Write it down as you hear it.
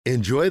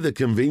Enjoy the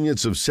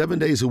convenience of 7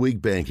 days a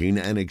week banking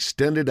and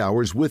extended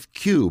hours with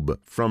Cube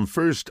from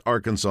First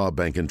Arkansas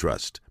Bank and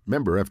Trust.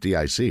 Member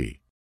FDIC.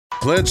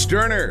 Clint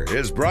Stoerner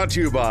is brought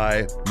to you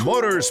by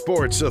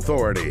Motorsports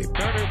Authority.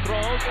 Stoerner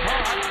throws,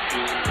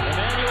 caught.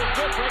 Emmanuel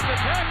Smith breaks the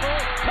tackle.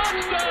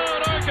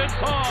 Touchdown,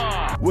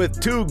 Arkansas!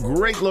 With 2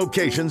 great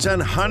locations and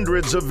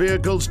hundreds of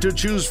vehicles to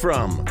choose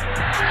from.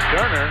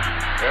 Stoerner,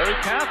 very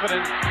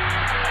confident.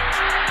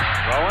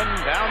 Throwing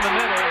down the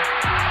middle.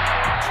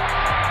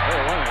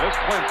 This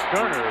Clint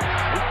Stoerner,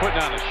 he's putting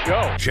on a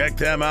show. Check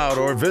them out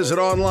or visit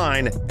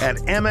online at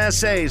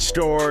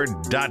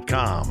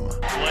msastore.com. Play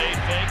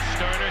fake,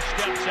 Stoerner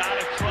steps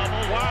out of trouble.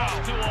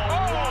 Wow. To a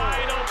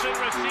wide open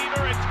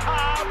receiver. It's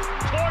Cobb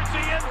towards the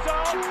end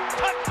zone.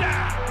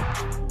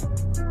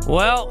 Touchdown!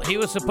 Well, he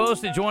was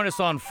supposed to join us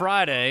on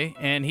Friday,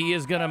 and he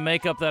is going to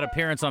make up that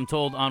appearance, I'm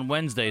told, on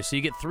Wednesday. So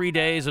you get 3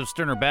 days of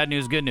Stoerner. Bad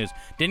news, good news.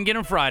 Didn't get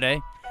him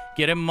Friday.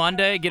 Get him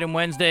Monday, get him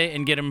Wednesday,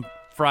 and get him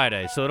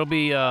Friday. So it'll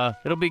be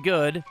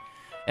good.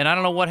 And I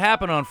don't know what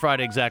happened on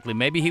Friday exactly.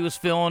 Maybe he was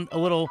feeling a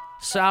little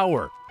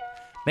sour.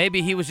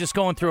 Maybe he was just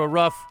going through a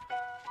rough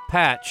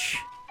patch.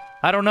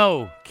 I don't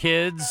know,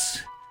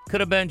 kids. Could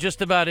have been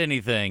just about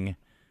anything.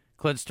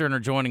 Clint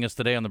Stoerner joining us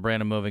today on the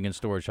Brandon Moving and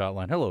Storage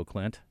Hotline. Hello,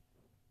 Clint.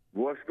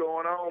 What's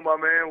going on, my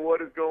man?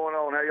 What is going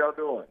on? How y'all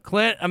doing?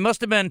 Clint, it must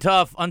have been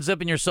tough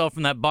unzipping yourself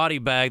from that body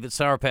bag that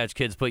Sour Patch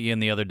Kids put you in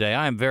the other day.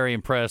 I am very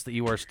impressed that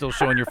you are still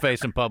showing your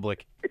face in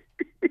public.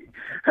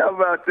 How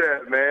about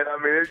that, man? I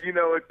mean, you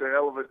know, it's a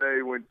hell of a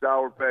day when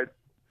Sour Patch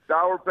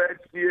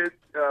Kids,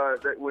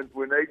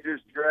 when they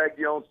just drag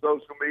you on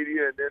social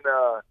media, and then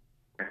I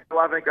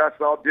think I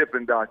saw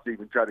Dippin' Dots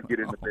even try to get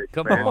in the mix.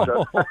 Come man. on.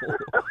 So,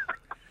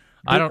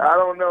 I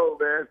don't know,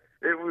 man.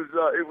 It was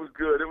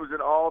good. It was an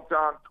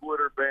all-time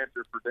Twitter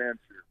banter for damn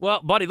sure.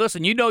 Well, buddy,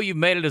 listen, you know you've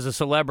made it as a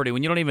celebrity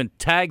when you don't even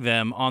tag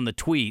them on the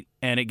tweet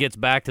and it gets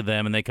back to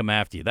them and they come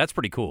after you. That's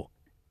pretty cool.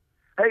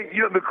 Hey,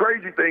 you know, the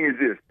crazy thing is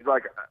this.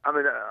 Like, I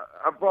mean,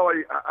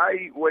 I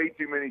eat way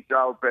too many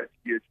Sour Patch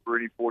Kids for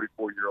any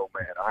 44-year-old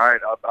man, all right?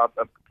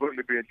 I'm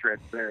completely being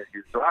transparent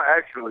here. So I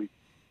actually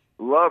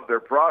love their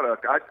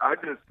product. I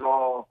just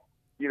saw,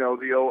 you know,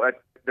 the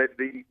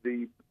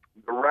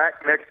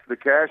rack next to the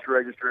cash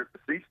register at the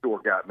C-store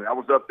got me. I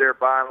was up there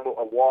buying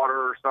a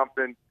water or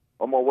something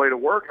on my way to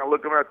work. I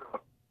looked around and I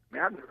thought,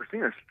 man, I've never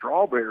seen a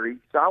strawberry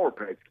Sour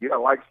Patch Kid. I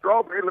like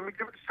strawberry. Let me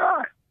give it a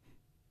shot.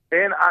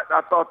 And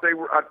I thought they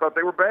were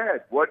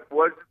bad. Wasn't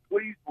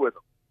pleased with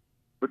them.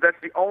 But that's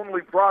the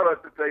only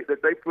product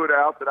that they put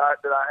out that I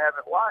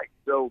haven't liked.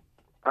 So,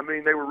 I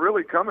mean, they were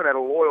really coming at a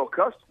loyal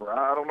customer.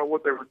 I don't know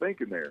what they were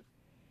thinking there.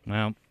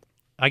 Well,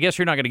 I guess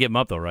you're not going to give them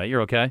up though, right?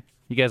 You're okay.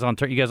 You guys on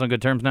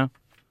good terms now?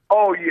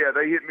 Oh yeah,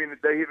 they hit me in the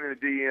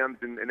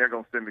DMs and they're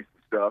going to send me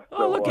some stuff.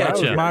 Oh, look at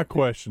you. That was my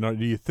question.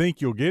 Do you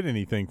think you'll get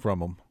anything from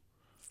them?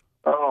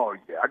 Oh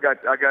yeah, I got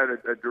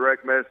a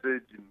direct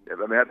message, and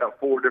I mean, I had about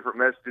 4 different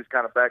messages,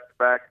 kind of back to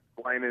back,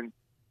 explaining,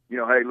 you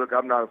know, hey, look,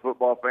 I'm not a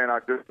football fan. I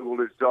googled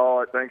it,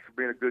 saw it. Thanks for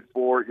being a good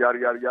sport. Yada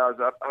yada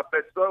yada. I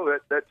bet so.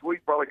 That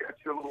tweet probably got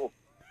you a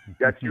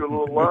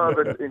little love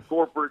in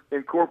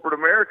corporate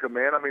America,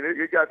 man. I mean,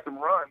 it got some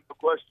run, no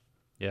question.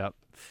 Yeah.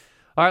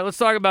 All right, let's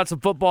talk about some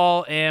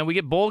football, and we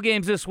get bowl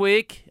games this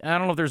week. I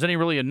don't know if there's any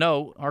really a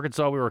note.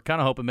 Arkansas, we were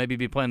kind of hoping maybe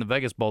be playing the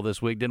Vegas Bowl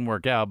this week. Didn't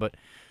work out, but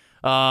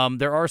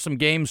there are some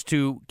games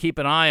to keep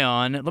an eye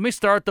on. Let me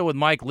start, though, with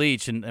Mike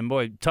Leach, and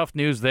boy, tough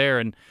news there,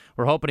 and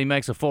we're hoping he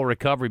makes a full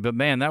recovery. But,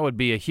 man, that would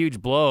be a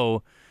huge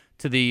blow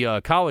to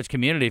the college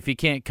community if he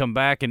can't come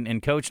back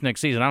and coach next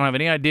season. I don't have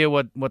any idea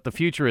what the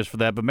future is for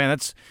that, but, man,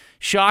 that's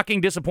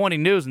shocking,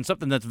 disappointing news and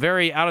something that's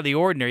very out of the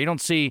ordinary. You don't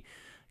see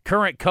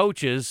current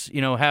coaches,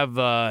 have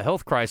a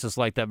health crisis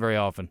like that very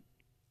often.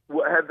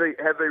 Well, have they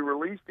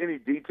released any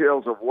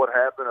details of what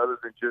happened other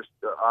than just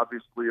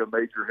obviously a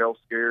major health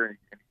scare and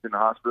he's in the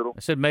hospital?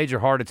 I said major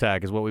heart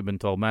attack is what we've been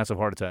told. Massive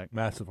heart attack.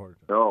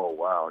 Oh,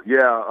 wow.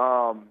 Yeah.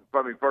 I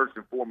mean, first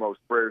and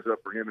foremost, prayers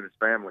up for him and his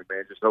family,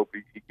 man. Just hope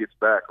he gets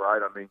back,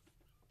 right? I mean,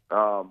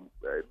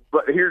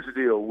 but here's the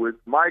deal. With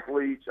Mike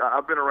Leach,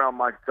 I've been around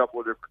Mike a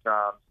couple of different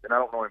times, and I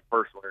don't know him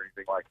personally or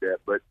anything like that,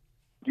 but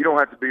you don't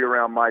have to be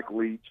around Mike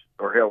Leach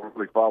or hell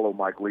really follow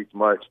Mike Leach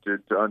much to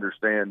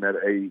understand that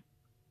a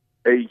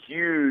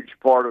huge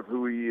part of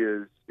who he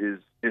is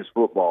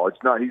football.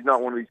 He's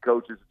not one of these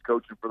coaches that's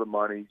coaching for the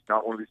money. He's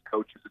not one of these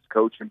coaches that's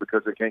coaching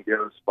because they can't get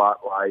in the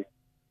spotlight.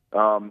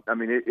 I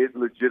mean, it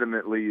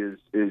legitimately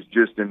is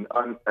just an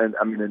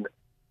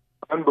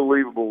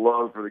unbelievable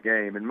love for the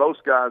game. And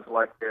most guys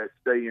like that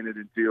stay in it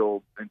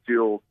until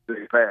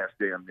they pass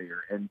damn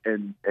near.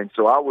 And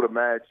so I would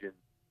imagine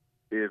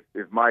if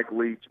Mike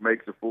Leach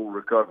makes a full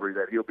recovery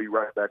that he'll be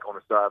right back on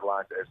the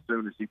sidelines as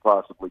soon as he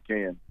possibly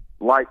can,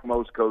 like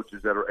most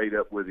coaches that are ate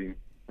up with it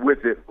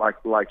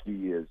like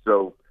he is.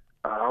 So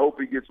I hope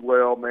he gets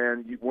well,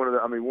 man. One of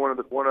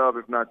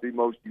if not the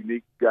most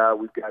unique guy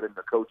we've got in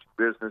the coaching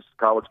business,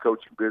 college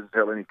coaching business,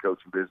 hell, any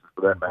coaching business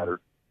for that matter.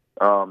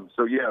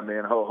 So yeah,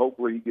 man.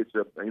 Hopefully he gets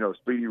a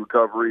speedy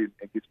recovery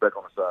and gets back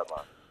on the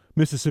sideline.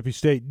 Mississippi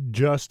State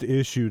just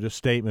issued a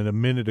statement a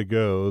minute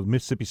ago.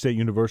 Mississippi State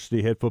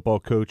University head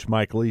football coach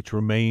Mike Leach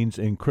remains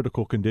in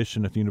critical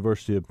condition at the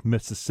University of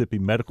Mississippi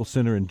Medical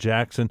Center in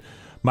Jackson.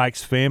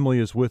 Mike's family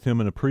is with him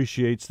and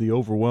appreciates the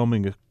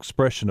overwhelming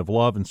expression of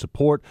love and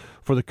support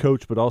for the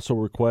coach, but also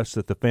requests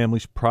that the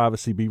family's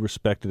privacy be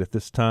respected at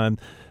this time.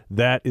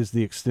 That is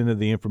the extent of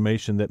the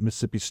information that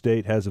Mississippi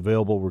State has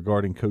available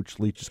regarding Coach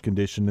Leach's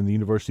condition, and the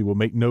university will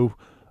make no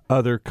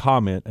other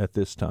comment at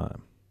this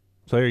time.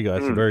 So there you go.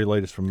 That's the very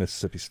latest from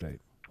Mississippi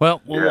State.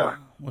 Well, we'll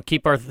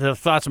keep our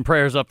thoughts and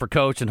prayers up for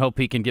Coach and hope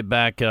he can get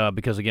back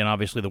because, again,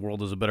 obviously the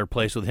world is a better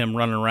place with him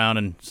running around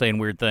and saying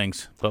weird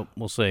things. But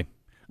we'll see.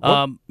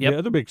 The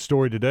other big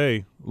story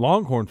today,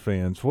 Longhorn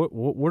fans, what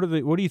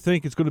do you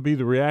think is going to be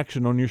the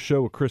reaction on your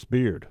show with Chris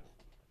Beard?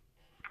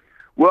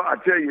 Well, I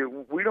tell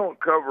you, we don't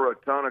cover a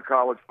ton of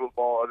college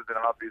football other than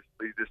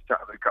obviously this time.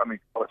 I mean,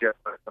 college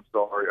athletics, I'm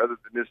sorry. Other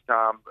than this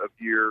time of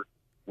year,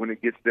 when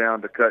it gets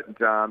down to cutting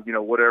time,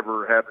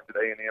 whatever happens at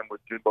A&M with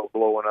Jimbo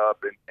blowing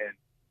up and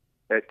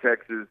at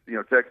Texas,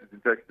 Texas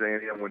and Texas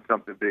A&M when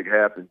something big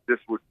happens, this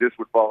would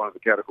fall into the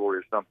category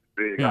of something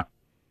big. Yeah.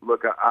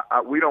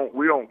 We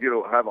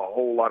don't have a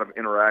whole lot of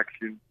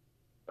interaction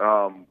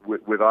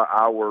with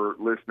our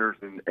listeners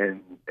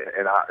and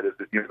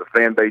the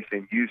fan base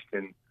in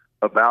Houston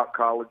about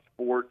college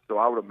sports. So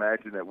I would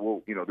imagine that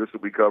this will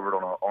be covered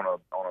on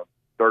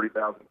a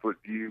 30,000-foot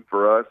view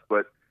for us,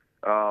 but.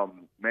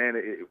 Man,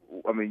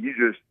 you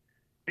just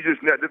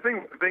the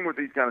thing with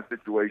these kind of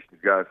situations,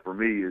 guys, for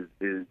me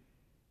is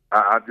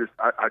I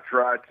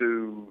try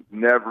to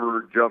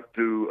never jump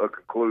to a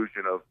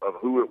conclusion of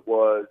who it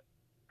was,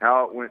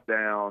 how it went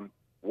down,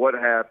 what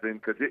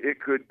happened, because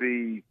it could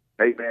be,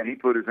 hey man, he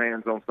put his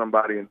hands on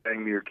somebody and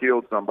dang near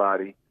killed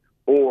somebody,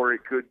 or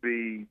it could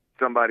be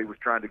somebody was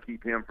trying to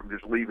keep him from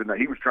just leaving.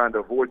 He was trying to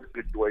avoid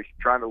the situation,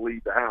 trying to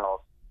leave the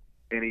house.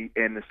 And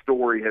the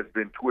story has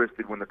been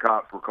twisted when the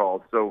cops were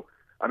called. So,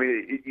 I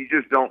mean, you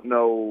just don't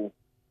know.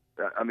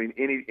 I mean,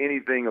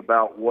 anything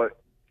about what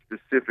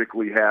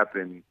specifically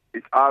happened.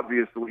 It's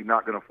obviously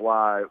not going to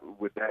fly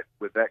with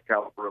that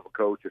caliber of a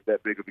coach at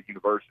that big of a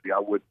university. I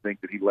wouldn't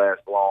think that he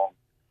lasts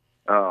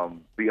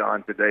long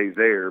beyond today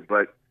there.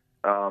 But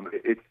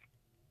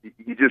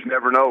you just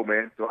never know,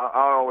 man. So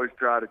I always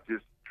try to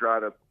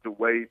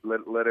wait,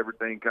 let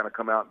everything kind of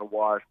come out in the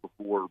wash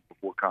before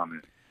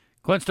commenting.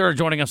 Clint Stoerner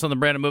joining us on the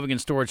Brandon Moving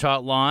and Storage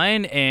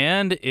Hotline,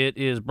 and it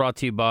is brought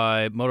to you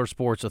by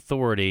Motorsports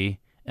Authority,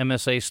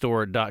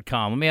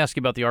 MSAstore.com. Let me ask you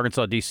about the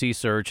Arkansas D.C.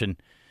 search, and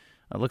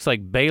it looks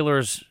like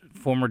Baylor's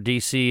former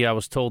D.C., I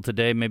was told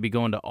today, may be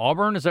going to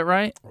Auburn. Is that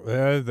right?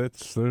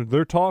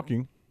 They're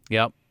talking.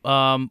 Yep.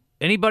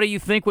 Anybody you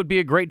think would be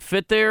a great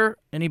fit there?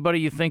 Anybody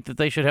you think that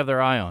they should have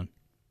their eye on?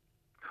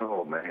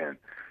 Oh, man.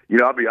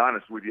 I'll be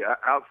honest with you.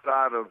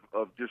 Outside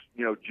of just,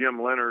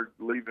 Jim Leonard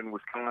leaving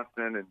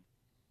Wisconsin and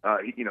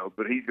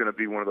but he's going to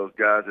be one of those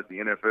guys that the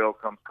NFL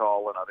comes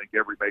calling. I think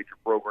every major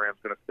program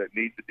that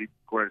needs a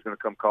defensive coordinator is going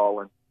to come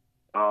calling.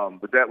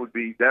 But that would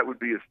be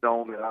a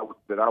stone that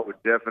I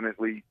would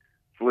definitely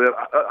flip.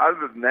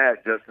 Other than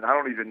that, Justin, I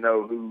don't even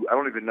know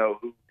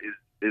who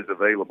is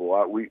available.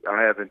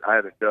 I haven't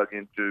dug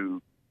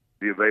into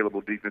the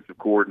available defensive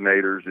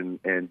coordinators,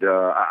 and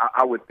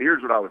I would.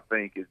 Here's what I would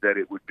think is that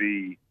it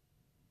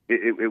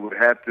would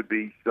have to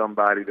be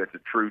somebody that's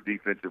a true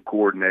defensive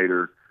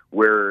coordinator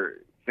where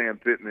Sam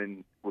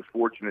Pittman was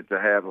fortunate to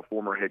have a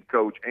former head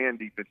coach and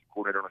defensive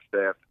coordinator on the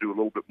staff to do a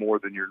little bit more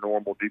than your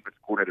normal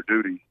defensive coordinator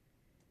duties.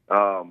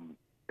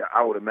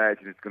 I would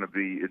imagine it's going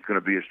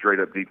to be a straight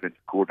up defensive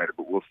coordinator,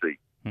 but we'll see.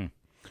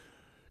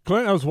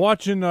 Clint, I was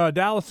watching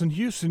Dallas and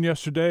Houston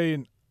yesterday,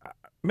 and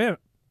man,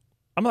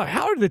 I'm like,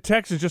 how are the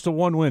Texans just a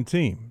one-win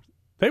team?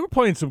 They were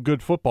playing some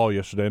good football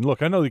yesterday, and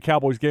look, I know the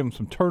Cowboys gave them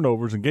some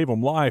turnovers and gave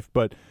them life,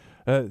 but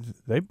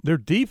their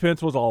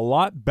defense was a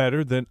lot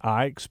better than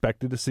I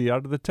expected to see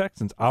out of the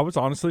Texans. I was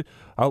honestly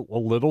a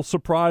little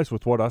surprised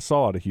with what I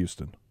saw out of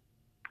Houston.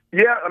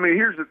 Yeah, I mean,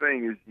 here's the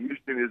thing: is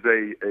Houston is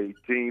a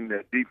team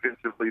that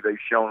defensively they've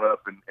shown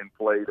up and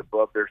played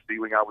above their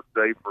ceiling. I would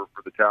say for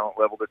the talent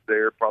level that's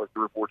there, probably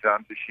 3 or 4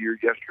 times this year.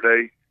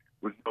 Yesterday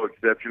was no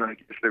exception. I think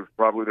yesterday was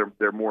probably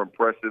their more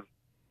impressive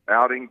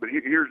outing. But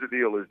here's the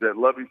deal: is that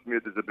Lovie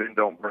Smith is a bend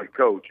don't break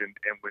coach, and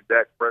when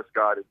Dak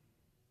Prescott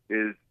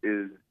is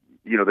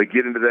they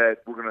get into that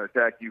we're going to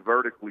attack you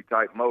vertically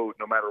type mode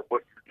no matter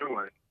what you're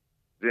doing,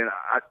 then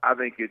I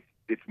think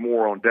it's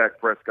more on Dak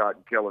Prescott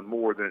and Kellen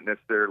Moore than it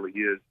necessarily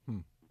is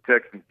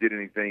Texans did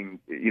anything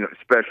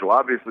special.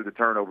 Obviously the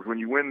turnovers, when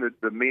you win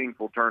the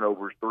meaningful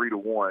turnovers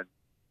 3-1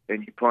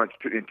 and you punch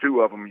in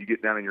 2 of them and you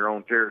get down in your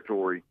own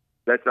territory,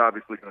 that's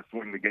obviously going to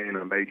swing the game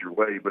in a major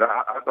way. But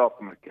I thought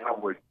from a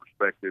Cowboys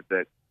perspective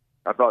that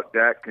I thought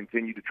Dak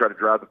continued to try to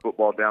drive the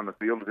football down the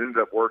field. It ended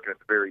up working at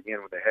the very end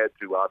when they had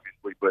to,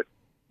 obviously, but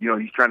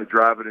he's trying to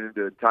drive it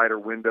into tighter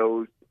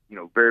windows,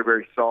 very,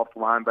 very soft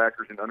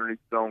linebackers and underneath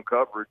zone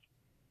coverage,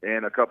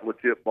 and a couple of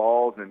tip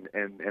balls and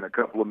a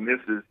couple of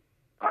misses,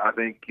 I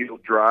think,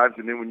 killed drives.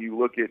 And then when you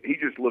look at – he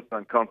just looked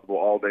uncomfortable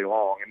all day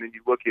long. And then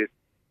you look at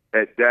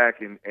at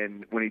Dak,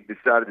 and when he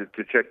decided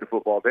to check the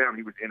football down,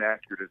 he was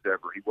inaccurate as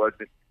ever.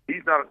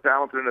 He's not a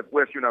talented enough.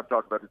 Wes, you and I've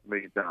talked about this a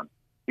million times.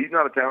 He's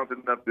not a talented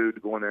enough dude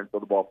to go in there and throw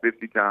the ball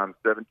 50 times,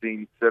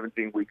 17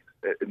 weeks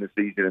in the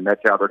season, and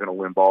that's how they're going to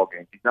win ball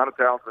games. He's not a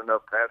talented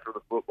enough passer of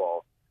the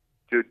football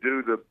to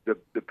do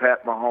the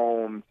Pat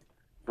Mahomes,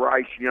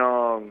 Bryce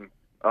Young,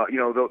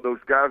 those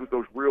guys with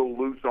those real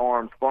loose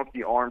arms,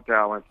 funky arm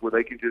talents, where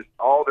they can just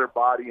all their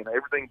body and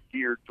everything's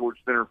geared towards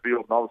center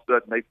field, and all of a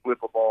sudden they flip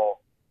a ball.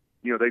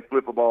 They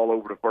flip a ball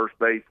over to first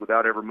base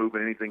without ever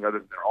moving anything other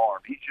than their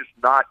arm. He's just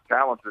not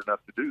talented enough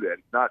to do that.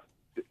 He's not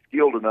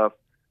skilled enough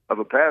of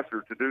a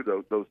passer to do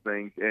those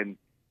things, and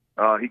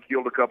he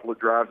killed a couple of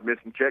drives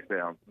missing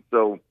checkdowns.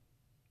 So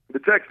the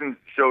Texans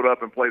showed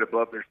up and played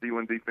above their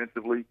ceiling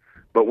defensively,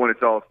 but when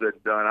it's all said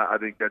and done, I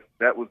think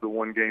that was the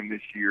one game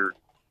this year,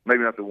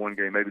 maybe not the one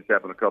game, maybe it's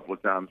happened a couple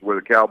of times, where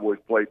the Cowboys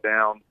played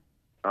down,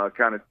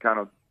 kind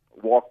of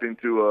walked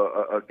into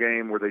a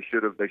game where they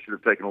should have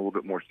taken a little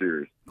bit more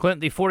serious. Clint,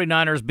 the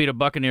 49ers beat a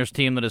Buccaneers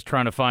team that is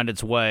trying to find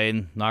its way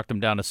and knocked them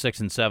down to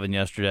 6-7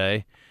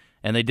 yesterday,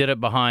 and they did it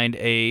behind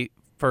a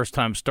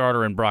first-time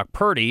starter in Brock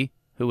Purdy,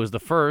 who was the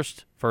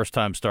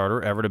first-time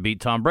starter ever to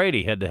beat Tom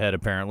Brady head-to-head,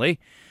 apparently.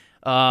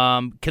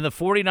 Can the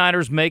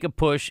 49ers make a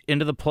push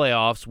into the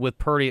playoffs with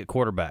Purdy at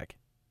quarterback?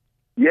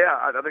 Yeah,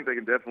 I think they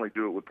can definitely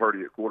do it with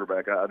Purdy at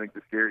quarterback. I think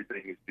the scary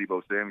thing is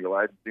Deebo Samuel.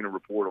 I haven't seen a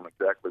report on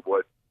exactly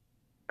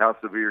how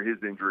severe his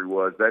injury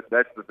was.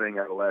 That's the thing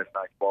out of last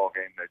night's ball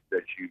game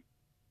that you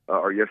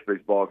or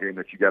yesterday's ball game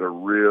that you got to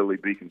really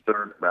be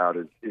concerned about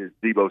is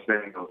Deebo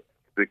Samuel.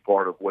 A big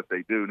part of what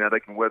they do. Now they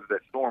can weather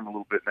that storm a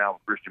little bit now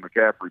with Christian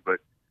McCaffrey,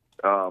 but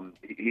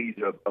he's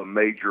a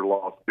major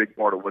loss, big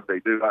part of what they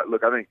do.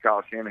 I think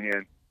Kyle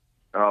Shanahan,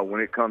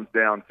 when it comes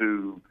down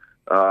to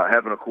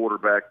having a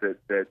quarterback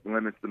that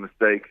limits the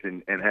mistakes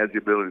and has the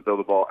ability to throw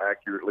the ball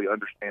accurately,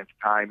 understands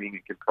timing,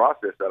 and can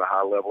process at a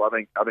high level, I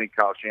think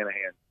Kyle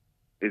Shanahan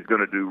is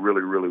going to do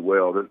really, really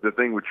well. The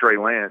thing with Trey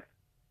Lance,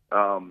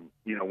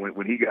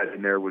 when he got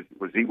in there was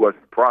he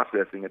wasn't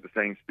processing at the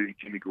same speed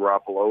Jimmy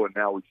Garoppolo, and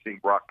now we've seen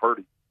Brock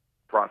Purdy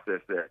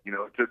process that.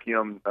 It took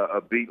him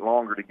a beat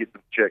longer to get the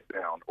check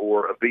down,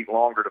 or a beat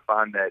longer to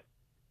find that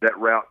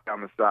route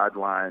down the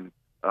sideline,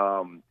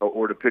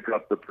 or to pick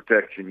up the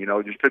protection.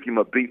 It just took him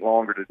a beat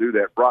longer to do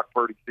that. Brock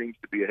Purdy seems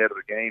to be ahead of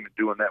the game and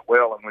doing that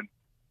well. And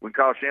when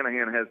Kyle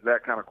Shanahan has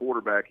that kind of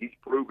quarterback, he's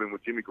proven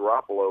with Jimmy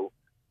Garoppolo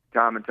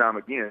time and time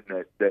again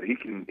that he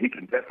can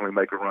definitely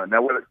make a run.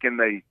 Now, can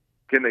they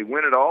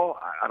win it all?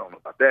 I don't know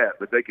about that,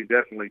 but they can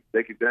definitely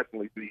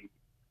be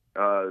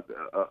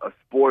a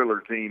spoiler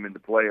team in the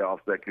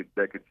playoffs that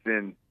could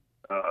send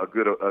a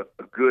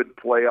good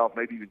playoff,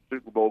 maybe even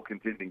Super Bowl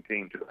contending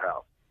team to the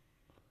house.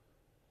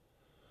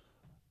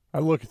 I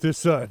look at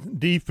this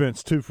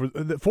defense, too. For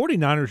the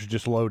 49ers are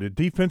just loaded.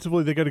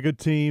 Defensively, they got a good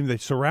team. They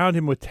surround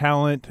him with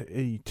talent.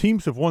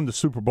 Teams have won the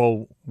Super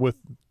Bowl with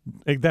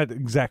that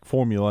exact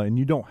formula, and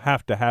you don't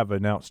have to have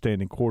an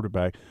outstanding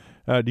quarterback.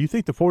 Do you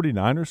think the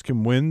 49ers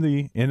can win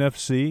the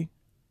NFC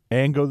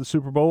and go to the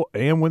Super Bowl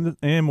and win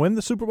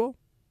the Super Bowl?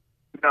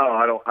 No,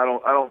 I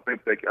don't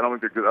think they. I don't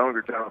think they're good. I don't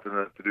think they're talented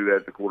enough to do that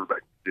at the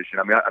quarterback position.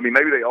 I mean,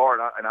 maybe they are,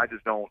 and I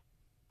just don't.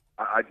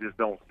 I just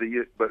don't see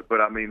it.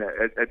 But I mean,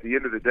 at the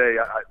end of the day,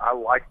 I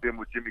like them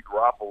with Jimmy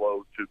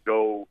Garoppolo to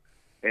go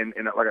and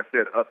like I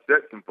said,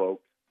 upset some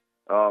folks.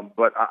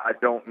 But I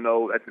don't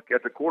know at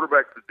the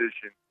quarterback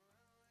position.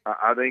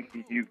 I think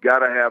you've got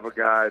to have a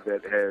guy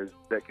that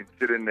can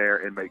sit in there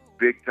and make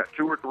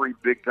 2 or 3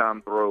 big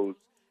time throws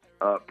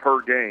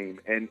per game.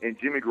 And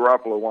Jimmy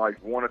Garoppolo, while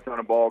he's won a ton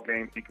of ball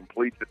games, he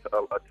completes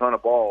a ton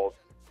of balls.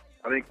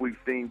 I think we've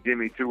seen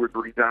Jimmy 2 or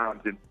 3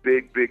 times in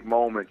big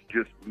moments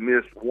just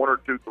miss 1 or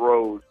 2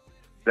 throws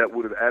that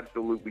would have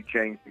absolutely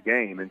changed the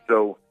game. And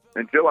so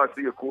until I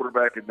see a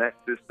quarterback in that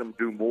system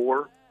do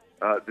more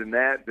than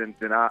that, then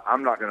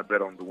I'm not going to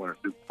bet on to win a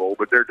Super Bowl.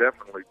 But they're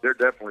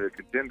definitely a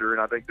contender,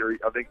 and I think they're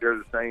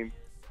the same.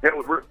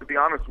 Hell, to be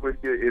honest with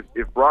you,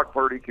 if Brock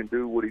Purdy can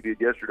do what he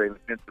did yesterday in the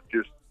sense of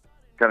just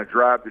kind of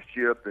drive the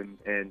ship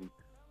and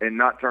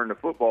not turn the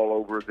football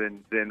over,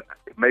 then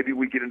maybe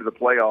we get into the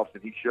playoffs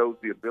and he shows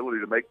the ability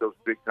to make those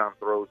big time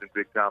throws in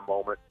big time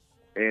moments,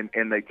 and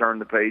they turn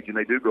the page and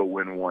they do go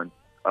win one.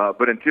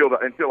 But until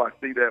I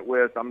see that,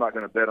 Wes, I'm not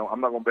going to bet my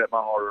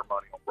hard-earned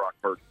money on Brock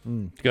Purdy.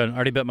 Good. I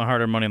already bet my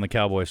hard-earned money on the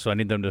Cowboys, so I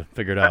need them to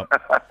figure it out.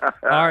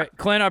 All right,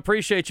 Clint, I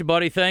appreciate you,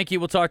 buddy. Thank you.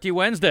 We'll talk to you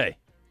Wednesday.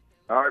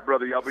 All right,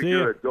 brother. Y'all be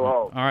good. Go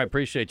home. All right,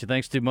 appreciate you.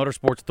 Thanks to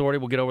Motorsports Authority.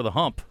 We'll get over the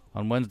hump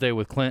on Wednesday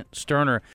with Clint Stoerner.